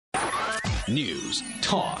news,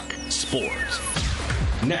 talk, sports.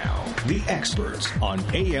 Now, the experts on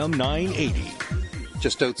AM 980.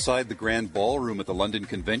 Just outside the Grand Ballroom at the London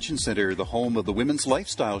Convention Centre, the home of the Women's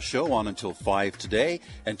Lifestyle Show, on until 5 today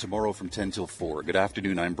and tomorrow from 10 till 4. Good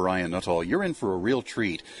afternoon, I'm Brian Nuttall. You're in for a real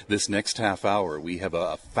treat this next half hour. We have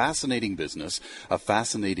a fascinating business, a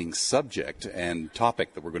fascinating subject and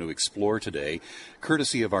topic that we're going to explore today,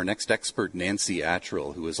 courtesy of our next expert, Nancy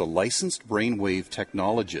Attrell, who is a licensed brainwave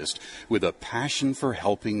technologist with a passion for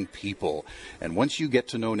helping people. And once you get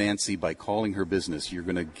to know Nancy by calling her business, you're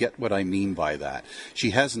going to get what I mean by that.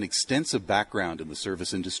 She has an extensive background in the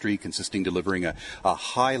service industry, consisting delivering a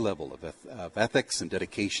high level of ethics and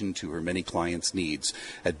dedication to her many clients' needs.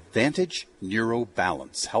 Advantage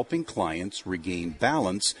NeuroBalance, helping clients regain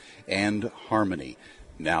balance and harmony.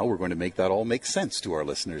 Now we're going to make that all make sense to our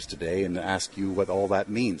listeners today and ask you what all that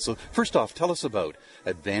means. So first off, tell us about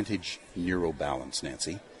Advantage NeuroBalance,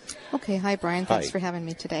 Nancy. Okay. Hi, Brian. Thanks for having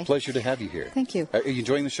me today. Pleasure to have you here. Thank you. Are you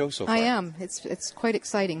enjoying the show so far? I am. It's quite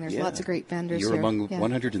exciting. There's lots of great vendors You're here. among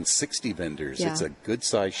 160 vendors. Yeah. It's a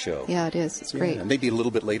good-sized show. Yeah, it is. It's great. And maybe a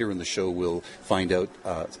little bit later in the show we'll find out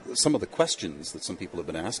some of the questions that some people have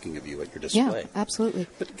been asking of you at your display. Yeah, absolutely.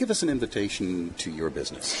 But give us an invitation to your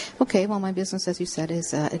business. Okay. Well, my business, as you said,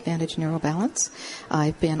 is Advantage NeuroBalance.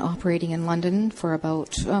 I've been operating in London for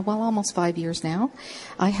about, almost 5 years now.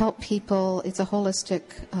 I help people. It's a holistic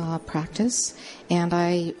practice, and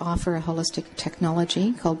I offer a holistic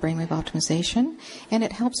technology called brainwave optimization, and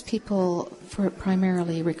it helps people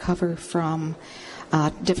primarily recover from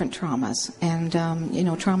different traumas. And,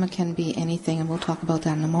 trauma can be anything, and we'll talk about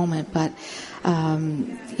that in a moment, but,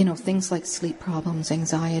 things like sleep problems,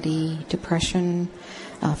 anxiety, depression,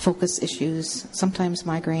 focus issues, sometimes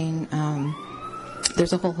migraine.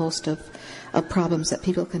 There's a whole host of problems that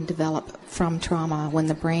people can develop from trauma when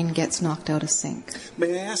the brain gets knocked out of sync.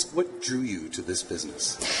 May I ask what drew you to this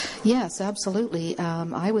business? Yes, absolutely.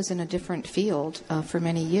 I was in a different field for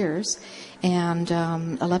many years, and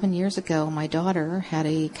 11 years ago my daughter had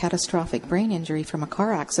a catastrophic brain injury from a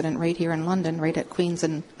car accident right here in London, right at Queen's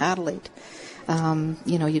and Adelaide.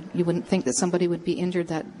 You wouldn't think that somebody would be injured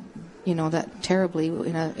that terribly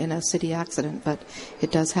in a city accident, but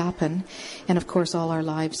it does happen. And of course, all our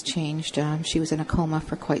lives changed. She was in a coma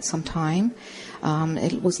for quite some time.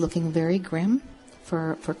 It was looking very grim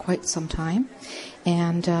for quite some time.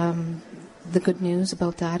 And the good news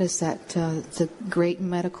about that is that the great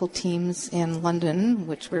medical teams in London,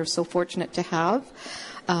 which we're so fortunate to have,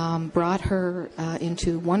 brought her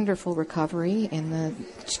into wonderful recovery in the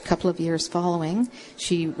couple of years following.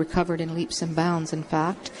 She recovered in leaps and bounds, in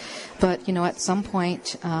fact. But, at some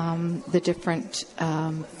point, the different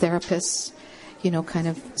therapists, kind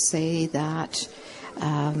of say that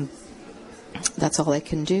that's all they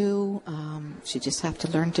can do. She just have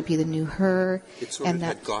to learn to be the new her. It sort of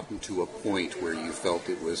had gotten to a point where you felt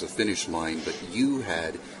it was a finish line, but you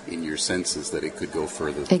had in your senses that it could go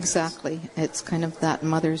further. Exactly. It's kind of that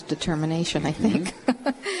mother's determination, I think.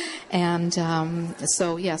 And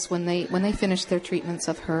so, yes, when they finished their treatments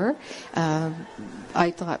of her,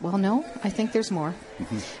 I thought, well, no, I think there's more.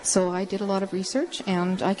 So I did a lot of research,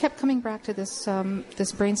 and I kept coming back to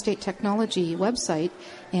this Brain State Technology website,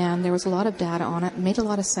 and there was a lot of data on it. It made a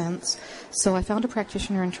lot of sense. So I found a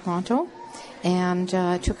practitioner in Toronto, and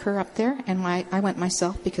took her up there, and I went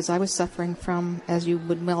myself because I was suffering from, as you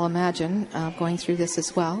would well imagine, going through this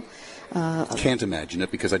as well. Can't imagine it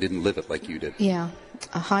because I didn't live it like you did. Yeah.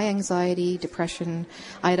 A high anxiety, depression.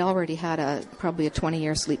 I had already had probably a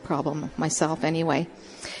 20-year sleep problem myself anyway.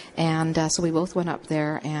 And so we both went up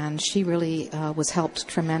there, and she really was helped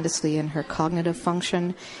tremendously in her cognitive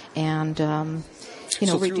function and,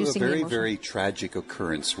 so reducing through a very, the very tragic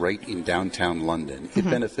occurrence right in downtown London, it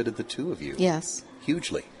benefited the two of you. Yes.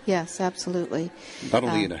 Hugely. Yes, absolutely. Not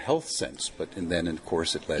only in a health sense, but and then, of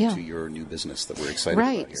course, it led to your new business that we're excited about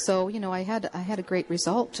here. Right. So, I had a great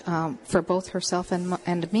result for both herself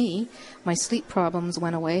and me. My sleep problems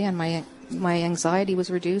went away, and my anxiety was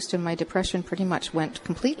reduced, and my depression pretty much went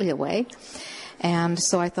completely away. And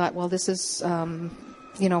so I thought, well, this is, my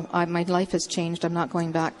life has changed. I'm not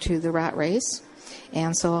going back to the rat race.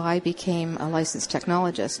 And so I became a licensed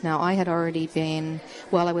technologist. Now, I had already been,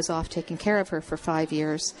 while I was off taking care of her for 5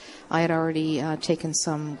 years, I had already taken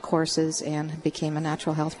some courses and became a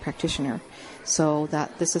natural health practitioner. So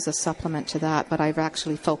that this is a supplement to that, but I've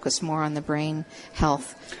actually focused more on the brain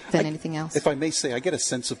health than anything else. If I may say, I get a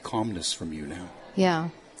sense of calmness from you now. Yeah,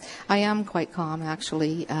 I am quite calm,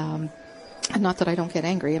 actually. Not that I don't get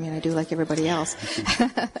angry. I mean, I do like everybody else.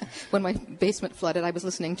 When my basement flooded, I was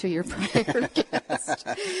listening to your prior guest.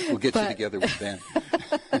 We'll get you together with Ben.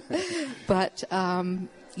 But,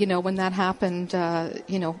 when that happened,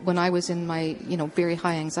 when I was in my, very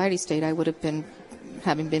high anxiety state, I would have been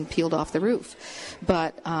having been peeled off the roof.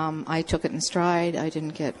 But I took it in stride. I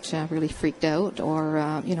didn't get really freaked out, or,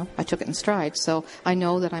 I took it in stride. So I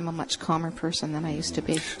know that I'm a much calmer person than I used to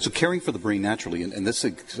be. So caring for the brain naturally, and this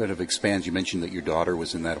sort of expands. You mentioned that your daughter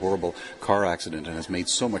was in that horrible car accident and has made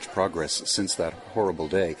so much progress since that horrible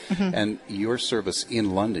day. Mm-hmm. And your service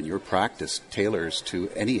in London, your practice, tailors to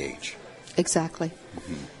any age. Exactly.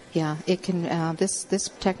 Mm-hmm. Yeah, it can. This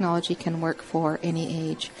technology can work for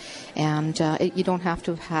any age, and you don't have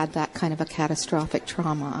to have had that kind of a catastrophic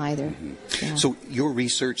trauma either. Mm-hmm. Yeah. So your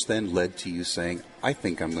research then led to you saying, "I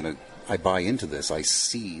think I buy into this. I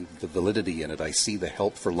see the validity in it. I see the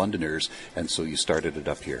help for Londoners," and so you started it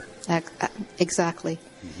up here. Exactly,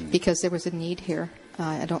 mm-hmm. Because there was a need here.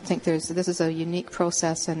 I don't think this is a unique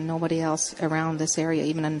process, and nobody else around this area,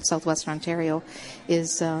 even in southwestern Ontario,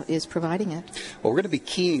 is providing it. Well, we're going to be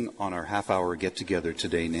keying on our half-hour get-together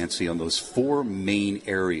today, Nancy, on those 4 main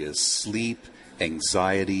areas: sleep,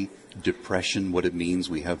 anxiety, depression, what it means.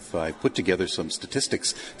 We have put together some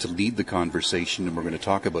statistics to lead the conversation, and we're going to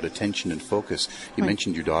talk about attention and focus. You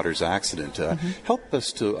mentioned your daughter's accident. Mm-hmm. Help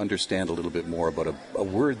us to understand a little bit more about a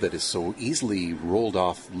word that is so easily rolled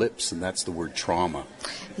off lips, and that's the word trauma.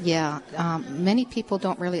 Yeah, many people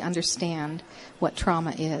don't really understand what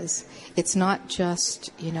trauma is. It's not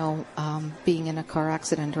just, being in a car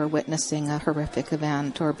accident or witnessing a horrific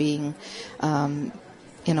event or being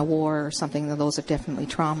in a war or something. Those are definitely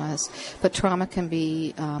traumas. But trauma can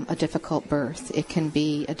be a difficult birth. It can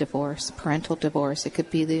be a divorce, parental divorce. It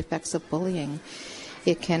could be the effects of bullying.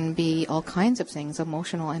 It can be all kinds of things,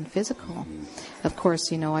 emotional and physical. Of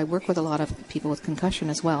course, I work with a lot of people with concussion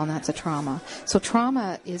as well, and that's a trauma. So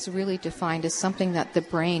trauma is really defined as something that the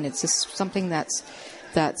brain, it's just something that's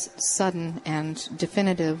sudden and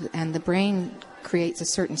definitive, and the brain creates a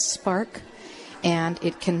certain spark, and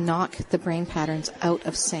it can knock the brain patterns out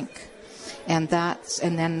of sync. And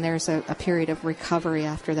then there's a period of recovery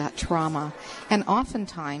after that trauma. And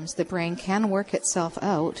oftentimes the brain can work itself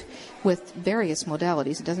out with various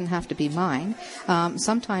modalities. It doesn't have to be mine.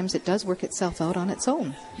 Sometimes it does work itself out on its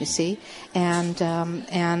own, you see, and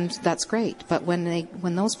that's great. But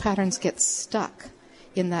when those patterns get stuck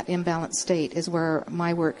in that imbalanced state is where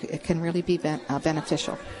my work can really be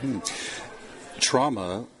beneficial.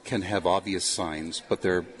 Trauma can have obvious signs, but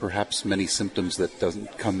there are perhaps many symptoms that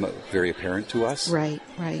doesn't come very apparent to us. Right.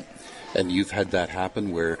 And you've had that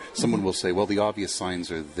happen where someone will say, well, the obvious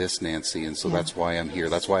signs are this, Nancy, and so that's why I'm here.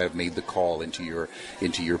 That's why I've made the call into your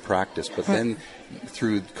practice. But then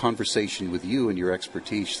through conversation with you and your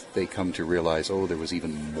expertise, they come to realize, there was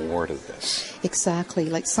even more to this. Exactly.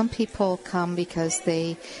 Like some people come because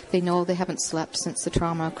they know they haven't slept since the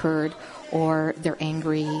trauma occurred, or they're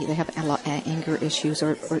angry, they have a lot of anger issues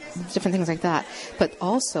or different things like that. But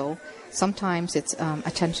also, sometimes it's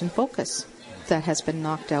attention focus that has been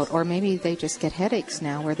knocked out, or maybe they just get headaches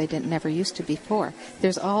now where they never used to before.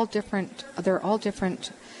 There are all different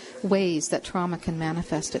ways that trauma can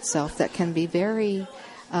manifest itself that can be very,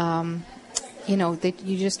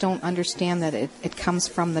 you just don't understand that it comes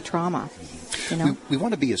from the trauma. We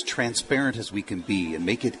want to be as transparent as we can be and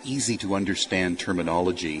make it easy to understand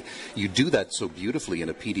terminology. You do that so beautifully in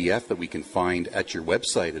a PDF that we can find at your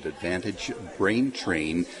website at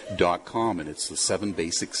AdvantageBrainTrain.com, and it's the 7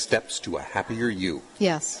 basic steps to a happier you.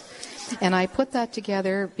 Yes, and I put that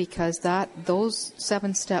together because those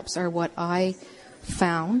 7 steps are what I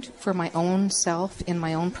found for my own self in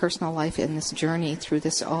my own personal life in this journey through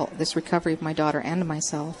this recovery of my daughter and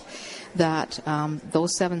myself, that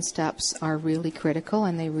those 7 steps are really critical,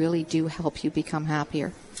 and they really do help you become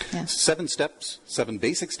happier. Yes. 7 steps, 7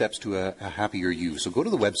 basic steps to a happier you. So go to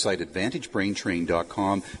the website,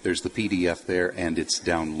 AdvantageBrainTrain.com. There's the PDF there, and it's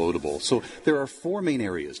downloadable. So there are 4 main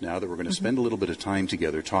areas now that we're going to spend a little bit of time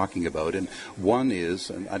together talking about. And one is,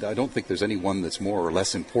 and I don't think there's any one that's more or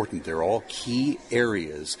less important. They're all key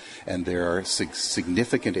areas, and there are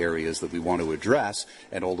significant areas that we want to address,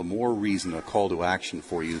 and all the more reason, a call to action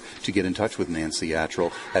for you to get in touch with Nancy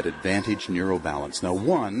Attrell at Advantage Neurobalance. Now,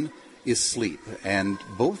 one is sleep, and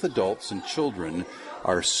both adults and children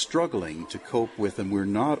are struggling to cope with, and we're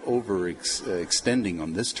not extending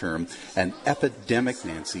on this term, an epidemic,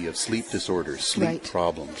 Nancy, of sleep disorders, sleep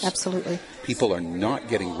problems. Absolutely. People are not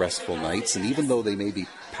getting restful nights, and even though they may be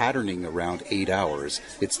patterning around 8 hours,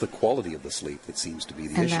 it's the quality of the sleep that seems to be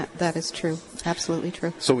the issue. And that is true. Absolutely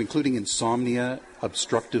true. So including insomnia,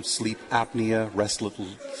 obstructive sleep apnea,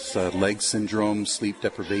 restless leg syndrome, sleep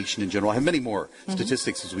deprivation in general. I have many more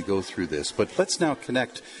statistics as we go through this, but let's now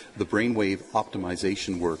connect the brainwave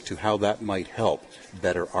optimization work to how that might help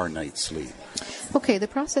better our night's sleep. Okay, the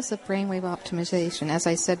process of brainwave optimization, as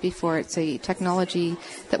I said before, it's a technology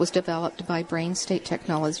that was developed by Brain State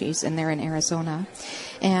Technologies, and they're in Arizona.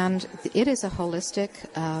 And it is a holistic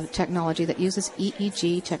technology that uses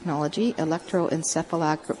EEG technology,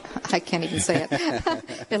 I can't even say it.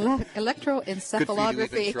 Electroencephalography. Good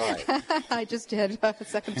for you to even try. I just did a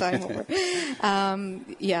second time over.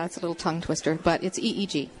 Yeah, it's a little tongue twister, but it's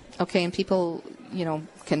EEG. Okay, and people,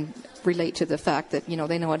 can relate to the fact that, they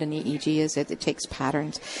know what an EEG is. It takes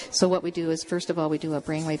patterns. So what we do is, first of all, we do a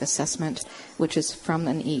brainwave assessment, which is from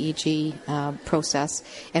an EEG process,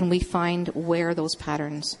 and we find where those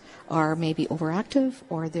patterns are maybe overactive,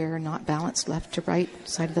 or they're not balanced left to right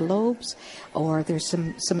side of the lobes, or there's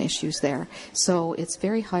some issues there. So it's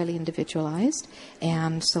very highly individualized,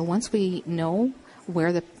 and so once we know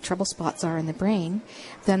where the trouble spots are in the brain,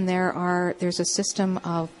 then there's a system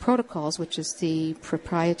of protocols, which is the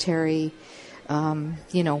proprietary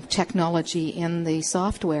technology in the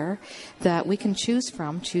software that we can choose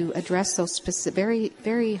from to address those very,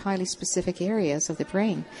 very highly specific areas of the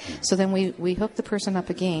brain. So then we hook the person up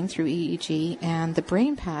again through EEG, and the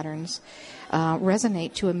brain patterns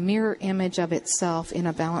resonate to a mirror image of itself in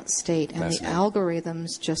a balanced state, and the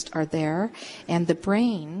algorithms just are there. And the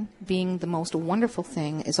brain, being the most wonderful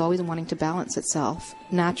thing, is always wanting to balance itself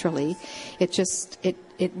naturally. It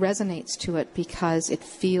resonates to it because it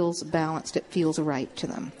feels balanced. It feels right to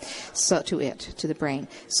them, to the brain.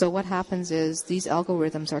 So what happens is these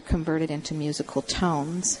algorithms are converted into musical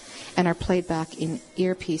tones and are played back in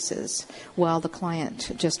earpieces while the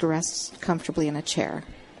client just rests comfortably in a chair.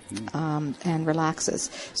 And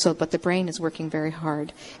relaxes. But the brain is working very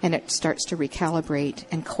hard, and it starts to recalibrate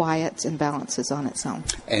and quiets and balances on its own.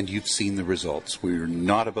 And you've seen the results. We're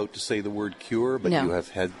not about to say the word cure, but you have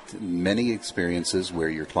had many experiences where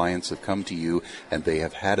your clients have come to you and they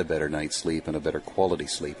have had a better night's sleep and a better quality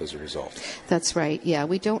sleep as a result. That's right. Yeah,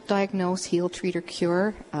 we don't diagnose, heal, treat, or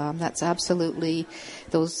cure. That's absolutely,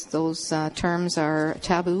 those terms are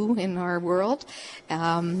taboo in our world.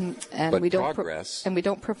 But we don't progress. And we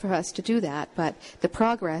don't profess to do that, but the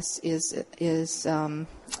progress is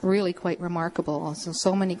really quite remarkable.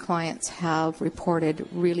 So many clients have reported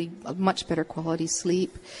really much better quality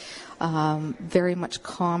sleep, very much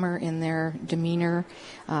calmer in their demeanor,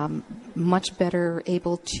 much better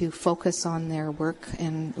able to focus on their work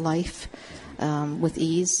and life with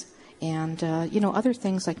ease, and other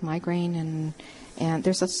things like migraine and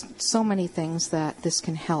there's so many things that this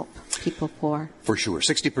can help people for. For sure.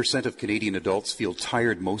 60% of Canadian adults feel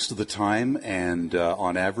tired most of the time, and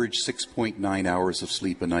on average, 6.9 hours of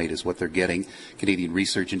sleep a night is what they're getting. Canadian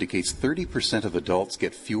research indicates 30% of adults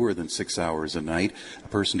get fewer than 6 hours a night. A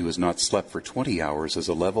person who has not slept for 20 hours has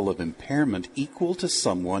a level of impairment equal to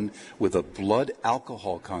someone with a blood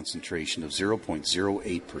alcohol concentration of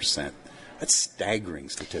 0.08%. That's staggering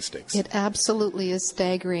statistics. It absolutely is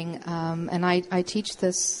staggering, and I teach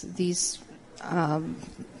these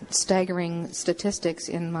staggering statistics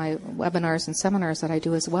in my webinars and seminars that I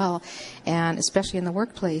do as well, and especially in the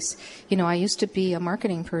workplace. I used to be a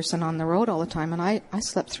marketing person on the road all the time, and I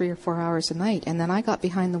slept 3 or 4 hours a night, and then I got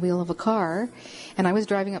behind the wheel of a car, and I was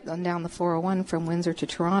driving up and down the 401 from Windsor to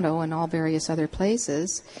Toronto and all various other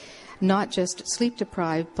places, not just sleep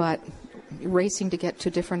deprived, but racing to get to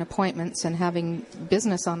different appointments and having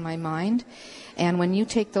business on my mind. And when you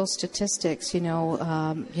take those statistics,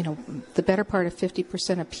 the better part of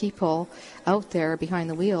 50% of people out there behind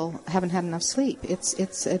the wheel haven't had enough sleep.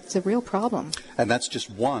 It's a real problem. And that's just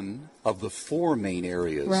one of the 4 main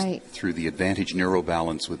areas through the Advantage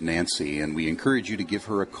Neurobalance with Nancy. And we encourage you to give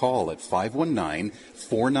her a call at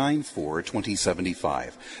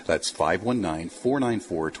 519-494-2075. That's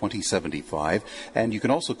 519-494-2075. And you can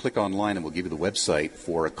also click online and we'll give you the website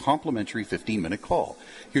for a complimentary 15-minute call.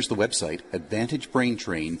 Here's the website,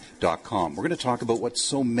 AdvantageBrainTrain.com. We're going to talk about what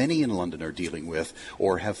so many in London are dealing with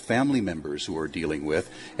or have family members who are dealing with: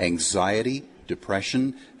 anxiety,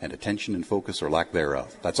 depression, and attention and focus or lack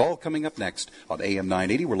thereof. That's all coming up next on AM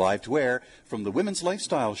 980. We're live to air from the Women's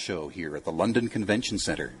Lifestyle Show here at the London Convention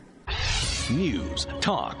Centre. News,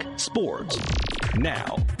 talk, sports.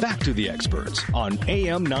 Now, back to the experts on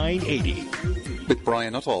AM 980. With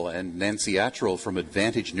Brian Nuttall and Nancy Attrell from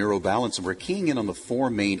Advantage Neurobalance, and we're keying in on the 4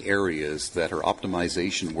 main areas that her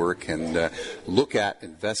optimization work can look at,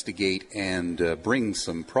 investigate, and bring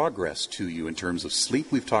some progress to you in terms of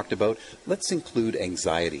sleep we've talked about. Let's include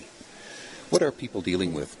anxiety. What are people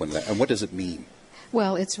dealing with and what does it mean?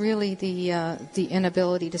 Well, it's really the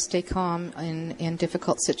inability to stay calm in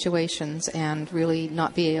difficult situations and really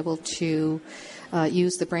not be able to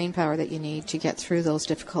use the brain power that you need to get through those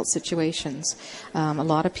difficult situations. A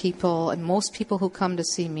lot of people, and most people who come to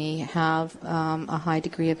see me, have a high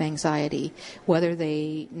degree of anxiety. Whether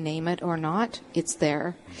they name it or not, it's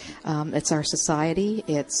there. It's our society.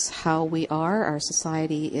 It's how we are. Our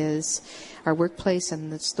society is our workplace,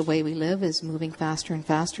 and it's the way we live is moving faster and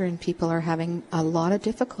faster, and people are having a lot of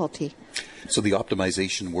difficulty. So the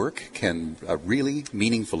optimization work can really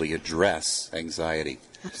meaningfully address anxiety.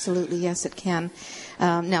 Absolutely, yes, it can.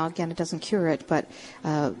 Now, again, it doesn't cure it, but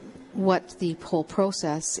what the whole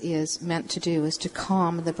process is meant to do is to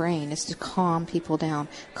calm the brain, is to calm people down,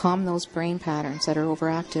 calm those brain patterns that are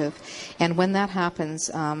overactive. And when that happens,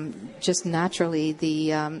 just naturally,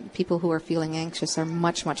 the people who are feeling anxious are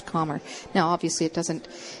much, much calmer. Now, obviously, it doesn't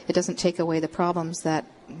take away the problems that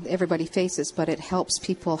everybody faces, but it helps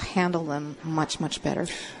people handle them much, much better.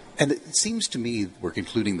 And it seems to me we're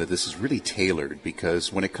concluding that this is really tailored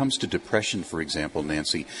because when it comes to depression, for example,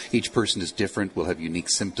 Nancy, each person is different, will have unique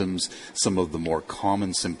symptoms. Some of the more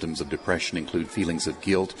common symptoms of depression include feelings of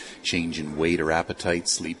guilt, change in weight or appetite,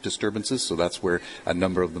 sleep disturbances. So that's where a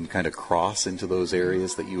number of them kind of cross into those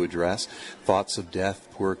areas that you address. Thoughts of death,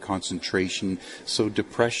 poor concentration. So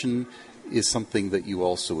depression is something that you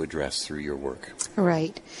also address through your work.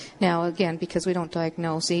 Right. Now, again, because we don't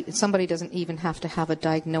diagnose, somebody doesn't even have to have a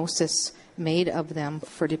diagnosis made of them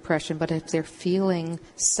for depression, but if they're feeling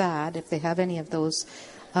sad, if they have any of those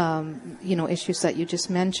issues that you just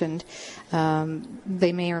mentioned,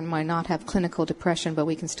 they may or may not have clinical depression, but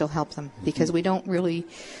we can still help them because we don't really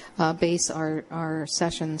base our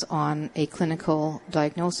sessions on a clinical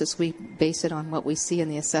diagnosis. We base it on what we see in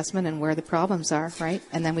the assessment and where the problems are, right?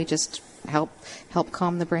 And then we just help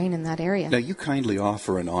calm the brain in that area. Now, you kindly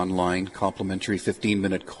offer an online complimentary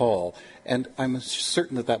 15-minute call, and I'm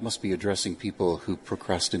certain that must be addressing people who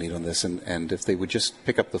procrastinate on this, and if they would just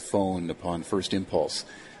pick up the phone upon first impulse,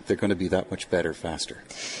 they're going to be that much better faster.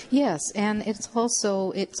 Yes, and it's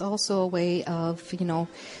also a way of,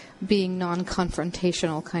 being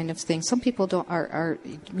non-confrontational kind of thing. Some people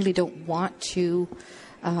really don't want to.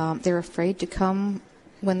 They're afraid to come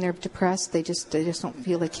when they're depressed. They just don't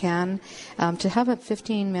feel they can. To have a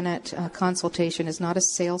 15-minute consultation is not a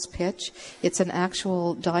sales pitch. It's an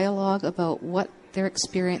actual dialogue about what they're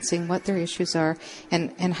experiencing, what their issues are,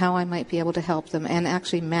 and how I might be able to help them and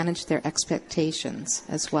actually manage their expectations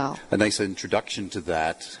as well. A nice introduction to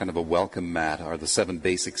that, kind of a welcome mat, are the 7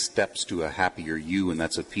 basic steps to a happier you, and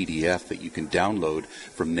that's a PDF that you can download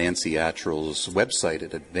from Nancy Attrell's website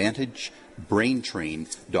at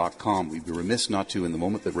AdvantageBrainTrain.com. We'd be remiss not to, in the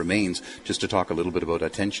moment that remains, just to talk a little bit about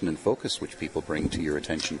attention and focus, which people bring to your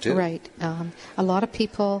attention too. Right. A lot of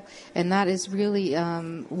people, and that is really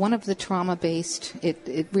one of the trauma-based,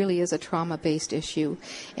 it really is a trauma-based issue.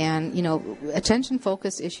 And, attention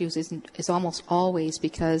focus issues is almost always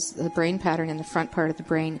because the brain pattern in the front part of the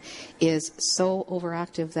brain is so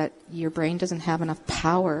overactive that your brain doesn't have enough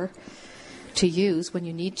power to use when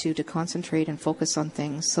you need to concentrate and focus on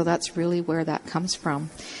things. So that's really where that comes from.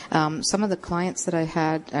 Some of the clients that I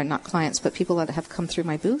had, not clients, but people that have come through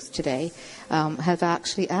my booth today, have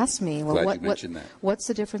actually asked me, well, what's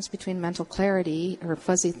the difference between mental clarity or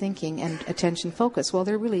fuzzy thinking and attention focus? Well,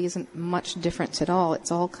 there really isn't much difference at all.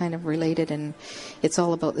 It's all kind of related, and it's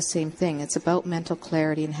all about the same thing. It's about mental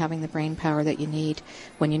clarity and having the brain power that you need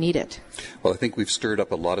when you need it. Well, I think we've stirred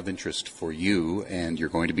up a lot of interest for you, and you're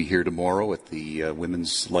going to be here tomorrow at the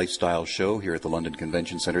Women's Lifestyle Show here at the London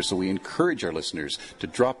Convention Centre. So we encourage our listeners to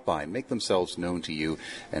drop by, make themselves known to you,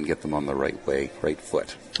 and get them on the right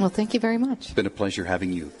foot. Well, thank you very much. It's been a pleasure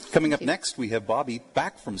having you. Coming up next, we have Bobby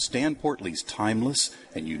back from Stan Portley's timeless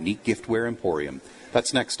and unique giftware emporium.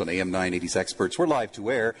 That's next on AM 980's Experts. We're live to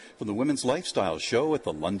air from the Women's Lifestyle Show at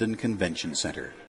the London Convention Centre.